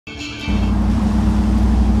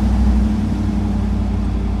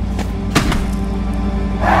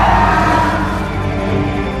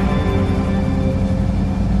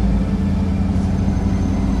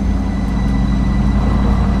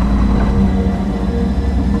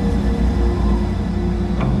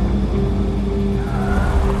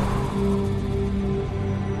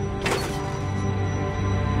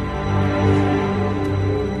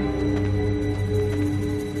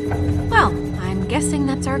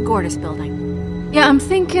Gortys building. Yeah, I'm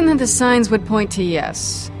thinking that the signs would point to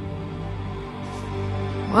yes.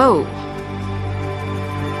 Whoa.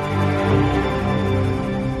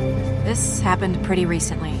 This happened pretty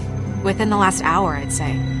recently. Within the last hour, I'd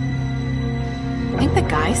say. Think the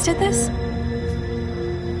guys did this?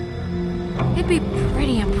 It'd be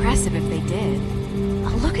pretty impressive if they did.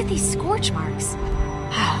 Oh, look at these scorch marks.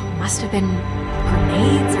 Must have been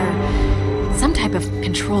grenades or some type of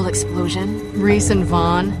controlled explosion. Rhys and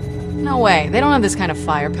Vaughn? No way, they don't have this kind of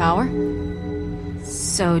firepower.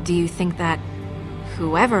 So do you think that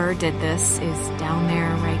whoever did this is down there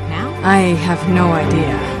right now? I have no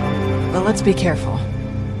idea. But let's be careful.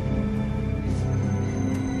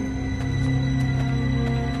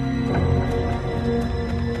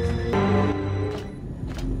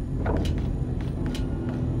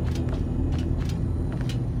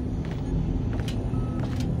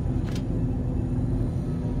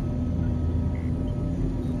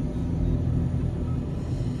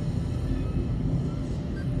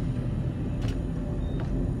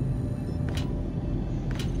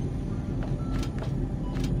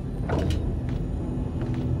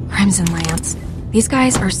 Crimson Lance. These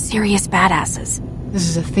guys are serious badasses. This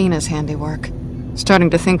is Athena's handiwork.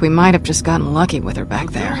 Starting to think we might have just gotten lucky with her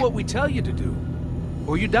back there. Do what we tell you to do,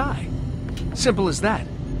 or you die. Simple as that.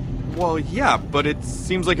 Well, yeah, but it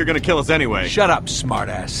seems like you're gonna kill us anyway. Shut up,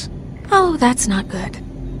 smartass. Oh, that's not good.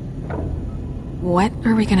 What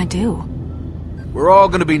are we gonna do? We're all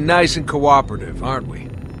gonna be nice and cooperative, aren't we?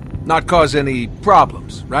 Not cause any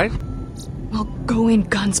problems, right? We'll go in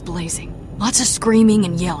guns blazing. Lots of screaming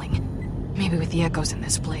and yelling. Maybe with the echoes in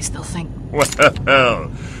this place, they'll think... Well,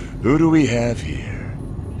 who do we have here?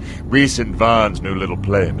 Rhys and Vaughn's new little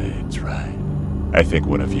playmates, right? I think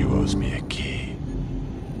one of you owes me a key.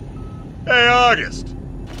 Hey, August!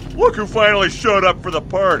 Look who finally showed up for the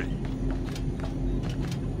party!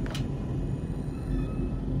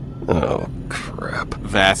 Oh, crap.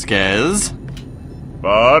 Vasquez?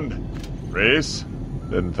 Vaughn? Rhys?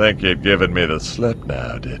 Didn't think you'd given me the slip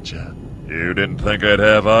now, did you? You didn't think I'd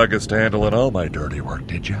have August handling all my dirty work,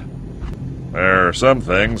 did you? There are some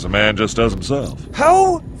things a man just does himself.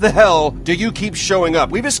 How the hell do you keep showing up?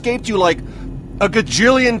 We've escaped you like a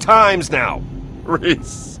gajillion times now.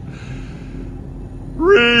 Rhys.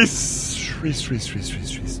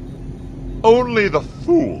 Only the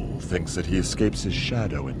fool thinks that he escapes his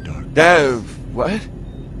shadow in darkness. What?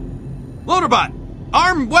 Loaderbot!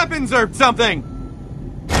 Arm weapons or something!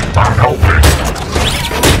 I'm helping.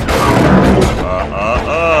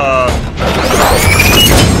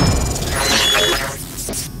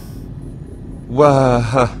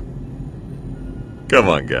 Come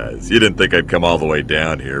on, guys. You didn't think I'd come all the way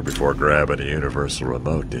down here before grabbing a universal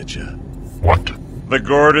remote, did you? What? The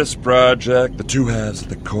Gortys Project, the two halves at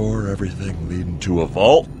the core, everything leading to a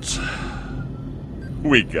vault.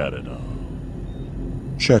 We got it all.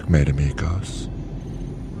 Checkmate, amigos.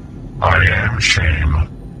 I am shame.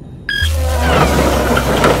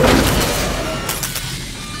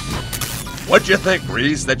 What'd you think,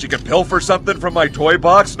 Rhys? That you could pilfer something from my toy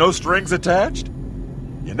box, no strings attached?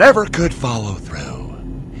 You never could follow through.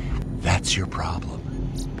 That's your problem.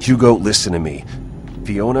 Hugo, listen to me.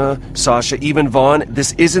 Fiona, Sasha, even Vaughn,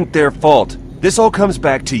 this isn't their fault. This all comes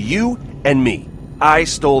back to you and me. I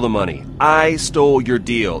stole the money. I stole your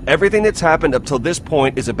deal. Everything that's happened up till this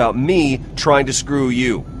point is about me trying to screw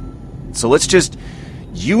you. So let's just,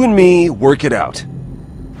 you and me, work it out.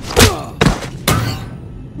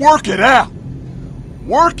 Work it out!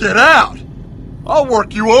 Work it out! I'll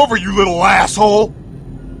work you over, you little asshole!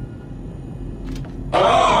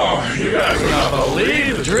 Oh, you guys will not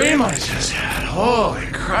believe the dream I just had. Holy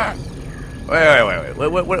crap. Wait.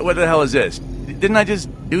 What the hell is this? Didn't I just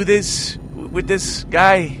do this with this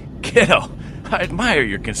guy? Kiddo, I admire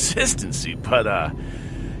your consistency, but,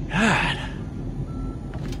 God.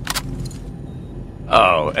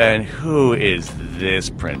 Oh, and who is this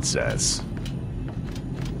princess?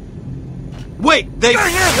 Wait, they...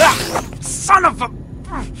 Son of a...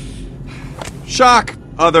 Shock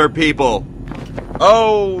other people.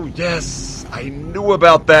 Oh, yes, I knew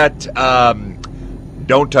about that.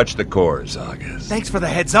 Don't touch the cores, August. Thanks for the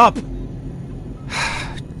heads up.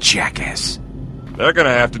 Jackass. They're gonna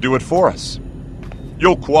have to do it for us.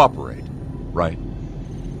 You'll cooperate, right?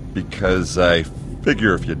 Because I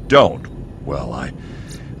figure if you don't, well,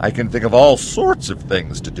 I can think of all sorts of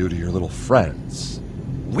things to do to your little friends.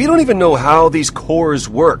 We don't even know how these cores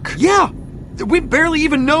work. Yeah! We barely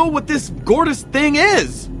even know what this Gortys thing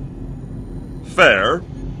is! Fair.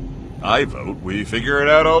 I vote we figure it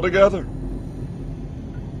out all together.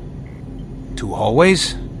 2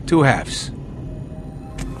 hallways, 2 halves.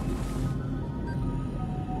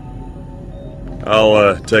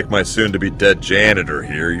 I'll take my soon-to-be dead janitor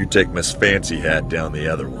here. You take Miss Fancy Hat down the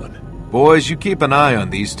other one. Boys, you keep an eye on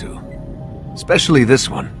these two. Especially this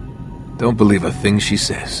one. Don't believe a thing she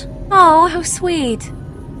says. Oh, how sweet.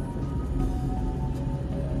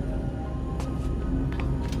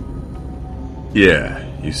 Yeah,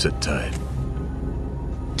 you sit tight.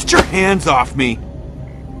 Get your hands off me!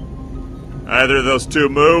 Either of those two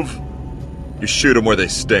move, you shoot them where they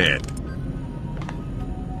stand.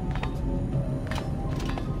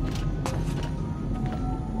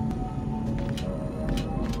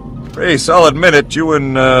 Rhys, I'll admit it, you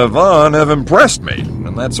and Vaughn have impressed me,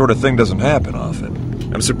 and that sort of thing doesn't happen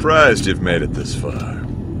often. I'm surprised you've made it this far.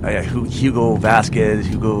 Hugo Vasquez.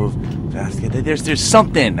 There's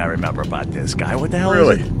something I remember about this guy. What the hell is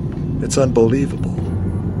Really? it? It's unbelievable.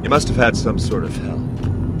 You must have had some sort of help.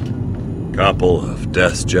 Couple of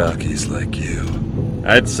death jockeys like you.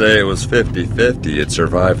 I'd say it was 50-50 you'd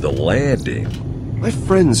survive the landing. My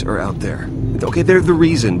friends are out there. Okay, they're the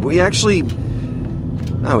reason. We actually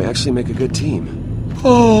make a good team.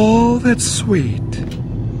 Oh, that's sweet.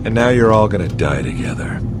 And now you're all gonna die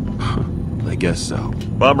together. I guess so.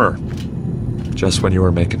 Bummer. Just when you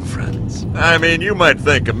were making friends. I mean, you might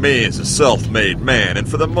think of me as a self-made man, and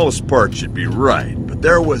for the most part you'd be right. But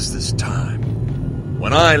there was this time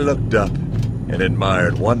when I looked up and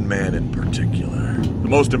admired one man in particular. The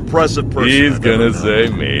most impressive person He's I've gonna ever say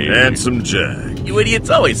known. me. Handsome Jack. You idiots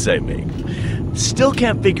always say me. Still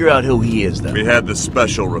can't figure out who he is, though. We had this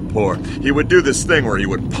special rapport. He would do this thing where he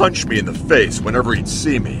would punch me in the face whenever he'd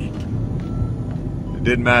see me. It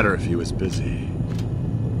didn't matter if he was busy.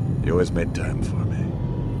 He always made time for me.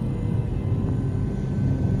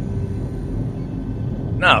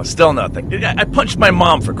 No, still nothing. I punched my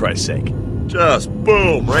mom, for Christ's sake. Just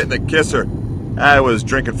boom, right in the kisser. I was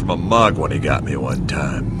drinking from a mug when he got me one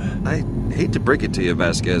time. I hate to break it to you,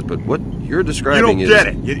 Vasquez, but what you're You describing don't get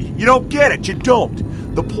it. You don't get it. You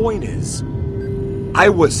don't. The point is, I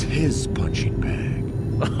was his punching bag.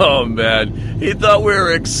 Oh, man. He thought we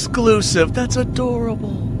were exclusive. That's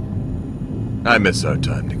adorable. I miss our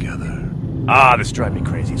time together. Ah, this drives me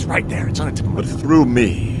crazy. It's right there. It's on the tip of my But tongue. through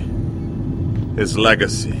me, his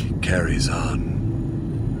legacy carries on.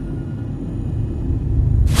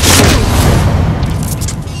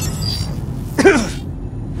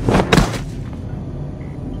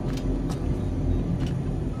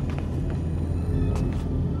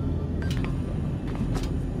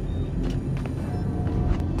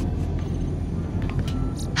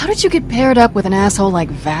 How did you get paired up with an asshole like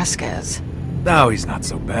Vasquez? No, he's not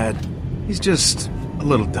so bad. He's just a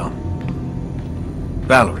little dumb.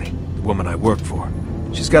 Valerie, the woman I work for,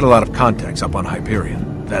 she's got a lot of contacts up on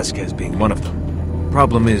Hyperion, Vasquez being one of them.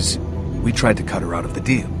 Problem is, we tried to cut her out of the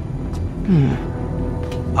deal.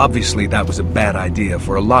 Obviously, that was a bad idea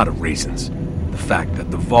for a lot of reasons. The fact that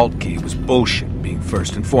the vault key was bullshit being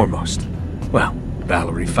first and foremost. Well,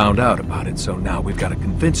 Valerie found out about it, so now we've got to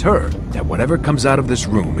convince her that whatever comes out of this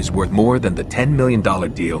room is worth more than the $10 million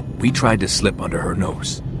deal we tried to slip under her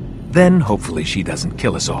nose. Then, hopefully, she doesn't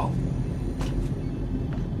kill us all.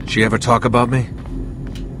 She ever talk about me?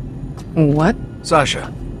 What?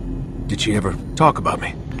 Sasha, did she ever talk about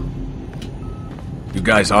me? You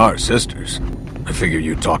guys are sisters. I figure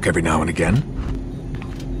you'd talk every now and again.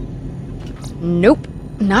 Nope,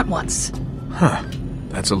 not once. Huh.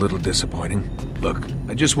 That's a little disappointing. Look,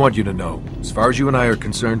 I just want you to know, as far as you and I are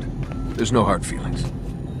concerned, there's no hard feelings.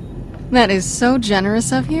 That is so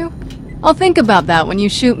generous of you. I'll think about that when you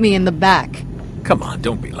shoot me in the back. Come on,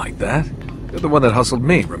 don't be like that. You're the one that hustled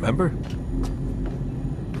me, remember?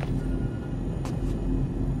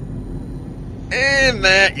 And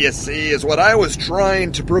that, you see, is what I was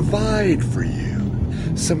trying to provide for you.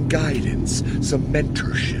 Some guidance, some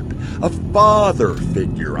mentorship, a father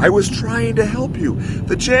figure. I was trying to help you.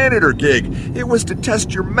 The janitor gig, it was to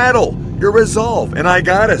test your mettle, your resolve. And I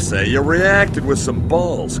gotta say, you reacted with some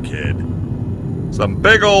balls, kid. Some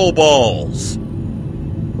big old balls.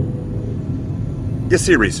 You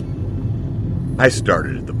see, Rhys, I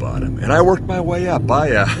started at the bottom, and I worked my way up.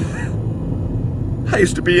 I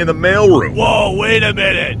used to be in the mailroom. Whoa, wait a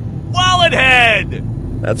minute. Wallet head!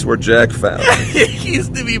 That's where Jack found me. He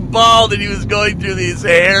used to be bald and he was going through these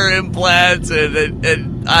hair implants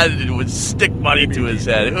and I would stick money to his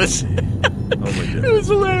head. It was it was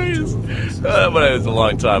hilarious. But it was a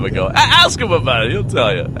long time ago. Ask him about it. He'll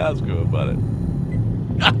tell you. Ask him about it.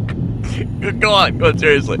 Go on,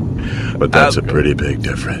 seriously. But that's a pretty big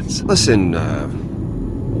difference. Listen,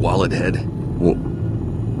 wallet head.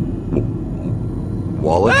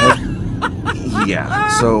 Wallet head? Yeah,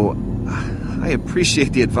 so I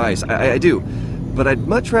appreciate the advice. I do. But I'd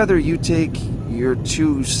much rather you take your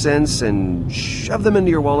 2 cents and shove them into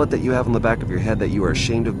your wallet that you have on the back of your head that you are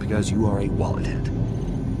ashamed of because you are a wallet head.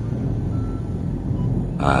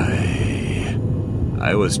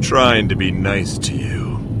 I was trying to be nice to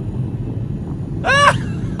you.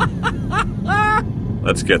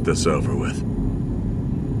 Let's get this over with.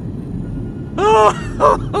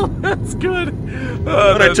 Oh, that's good.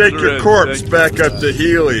 Oh, When I take your corpse back up to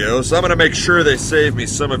Helios, I'm gonna make sure they save me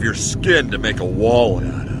some of your skin to make a wallet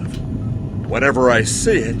out of. Whenever I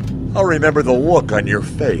see it, I'll remember the look on your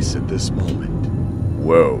face at this moment.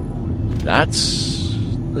 Whoa. That's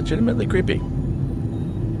legitimately creepy.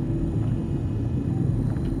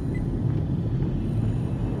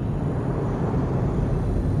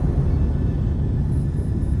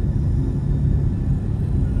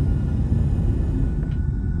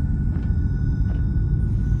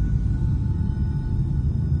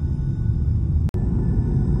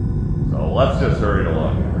 Let's just hurry it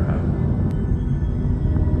along here.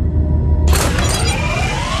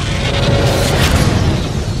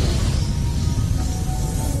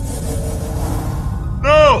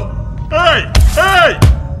 No! Hey! Hey!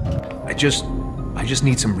 I just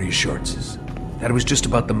need some reassurances. That it was just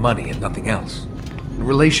about the money and nothing else.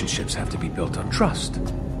 Relationships have to be built on trust.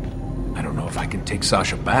 I don't know if I can take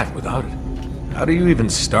Sasha back without it. How do you even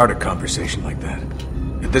start a conversation like that?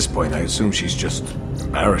 At this point, I assume she's just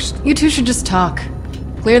embarrassed. You two should just talk.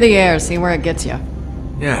 Clear the air, see where it gets you.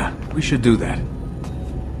 Yeah, we should do that.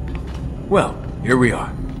 Well, here we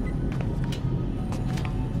are.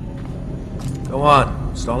 Go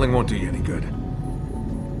on. Stalling won't do you any good.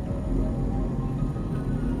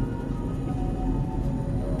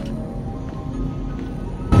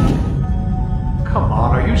 Come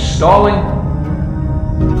on, are you stalling?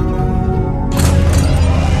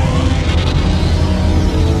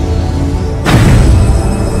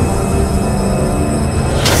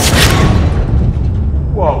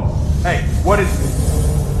 Whoa. Hey, what is this?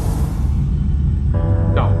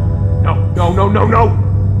 No. No.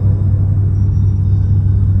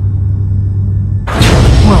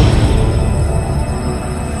 Whoa.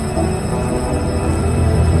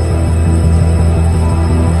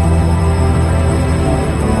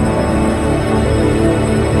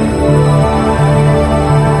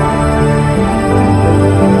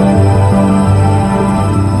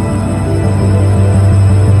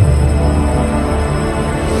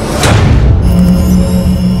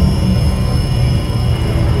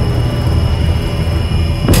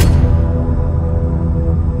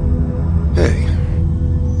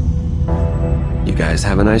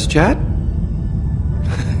 Have a nice chat?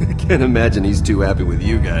 I can't imagine he's too happy with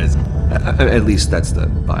you guys. At least that's the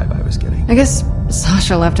vibe I was getting. I guess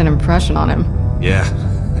Sasha left an impression on him. Yeah,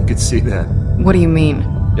 I could see that. What do you mean?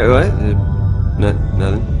 Yeah, what?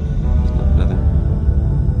 Nothing.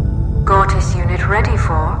 Gortys unit ready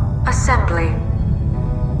for assembly.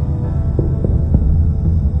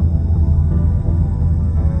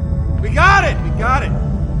 We got it!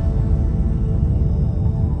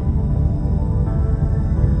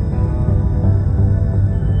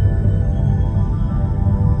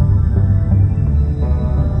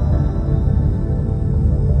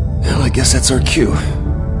 Well, I guess that's our cue.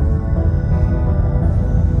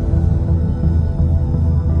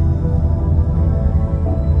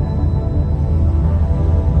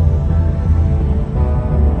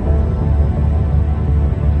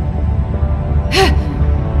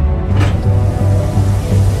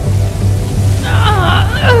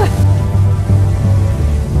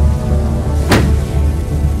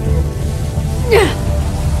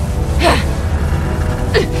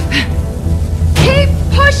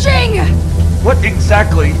 What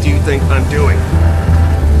exactly do you think I'm doing?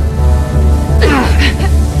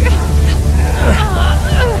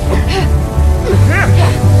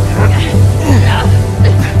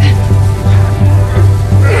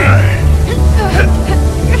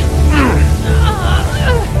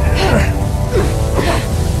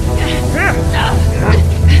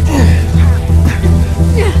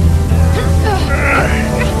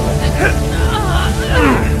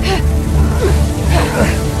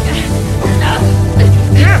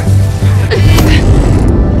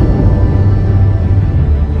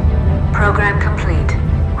 Program complete.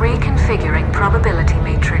 Reconfiguring probability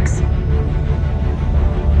matrix.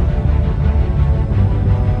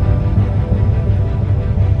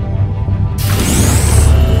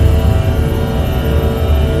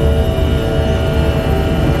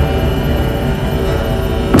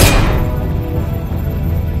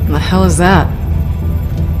 The hell is that?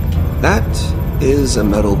 That is a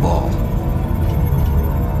metal ball.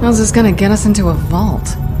 How's this gonna get us into a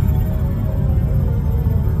vault?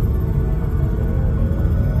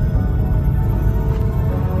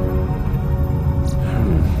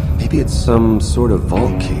 Maybe it's some sort of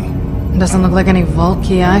vault key. Doesn't look like any vault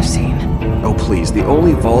key I've seen. Oh please, the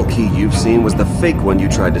only vault key you've seen was the fake one you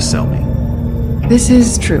tried to sell me. This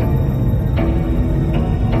is true.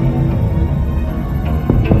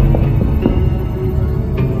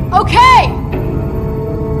 Okay!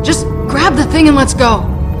 Just grab the thing and let's go.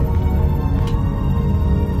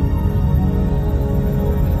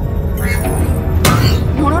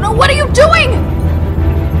 No, what are you doing?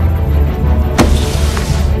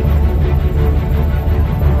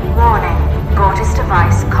 Warning. Border's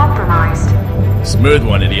device compromised. Smooth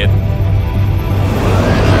one, idiot.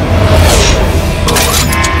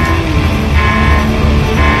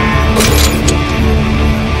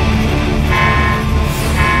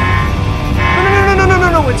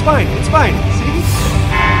 No, it's fine, see?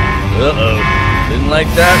 Uh-oh. Didn't like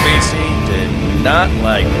that, BC. Did not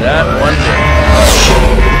like that one bit.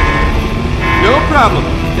 No problem.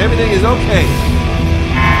 Everything is okay.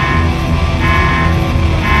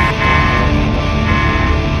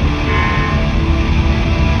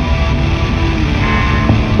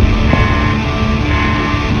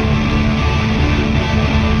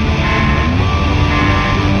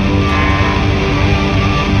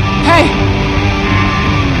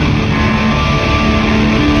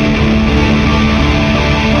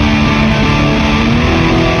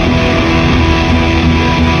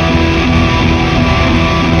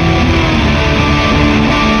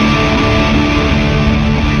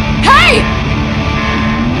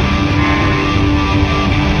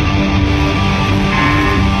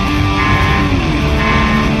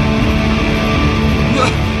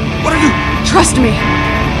 Trust me.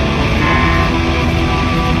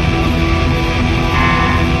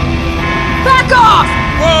 Back off!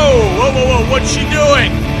 Whoa, what's she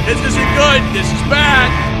doing? This isn't good, this is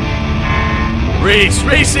bad.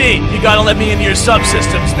 Rhysy, you gotta let me into your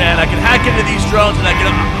subsystems, man. I can hack into these drones and I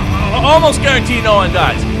can almost guarantee no one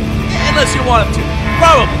dies. Unless you want them to.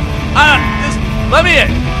 Probably. Let me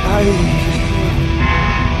in.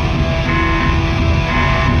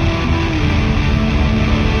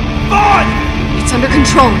 Vaughn! It's under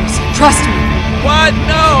control, Rhys. Trust me. What?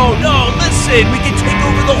 No, listen. We can take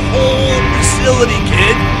over the whole facility,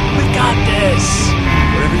 kid. We got this.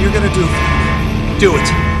 Whatever you're gonna do, Fiona, do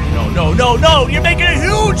it. No. You're making a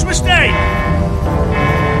huge mistake.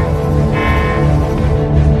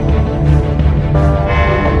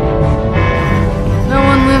 No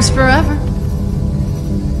one lives forever.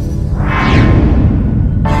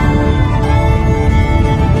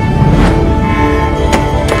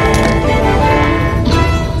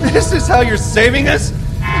 This is how you're saving us?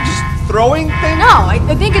 Just throwing things? No, I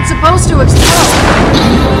think it's supposed to explode.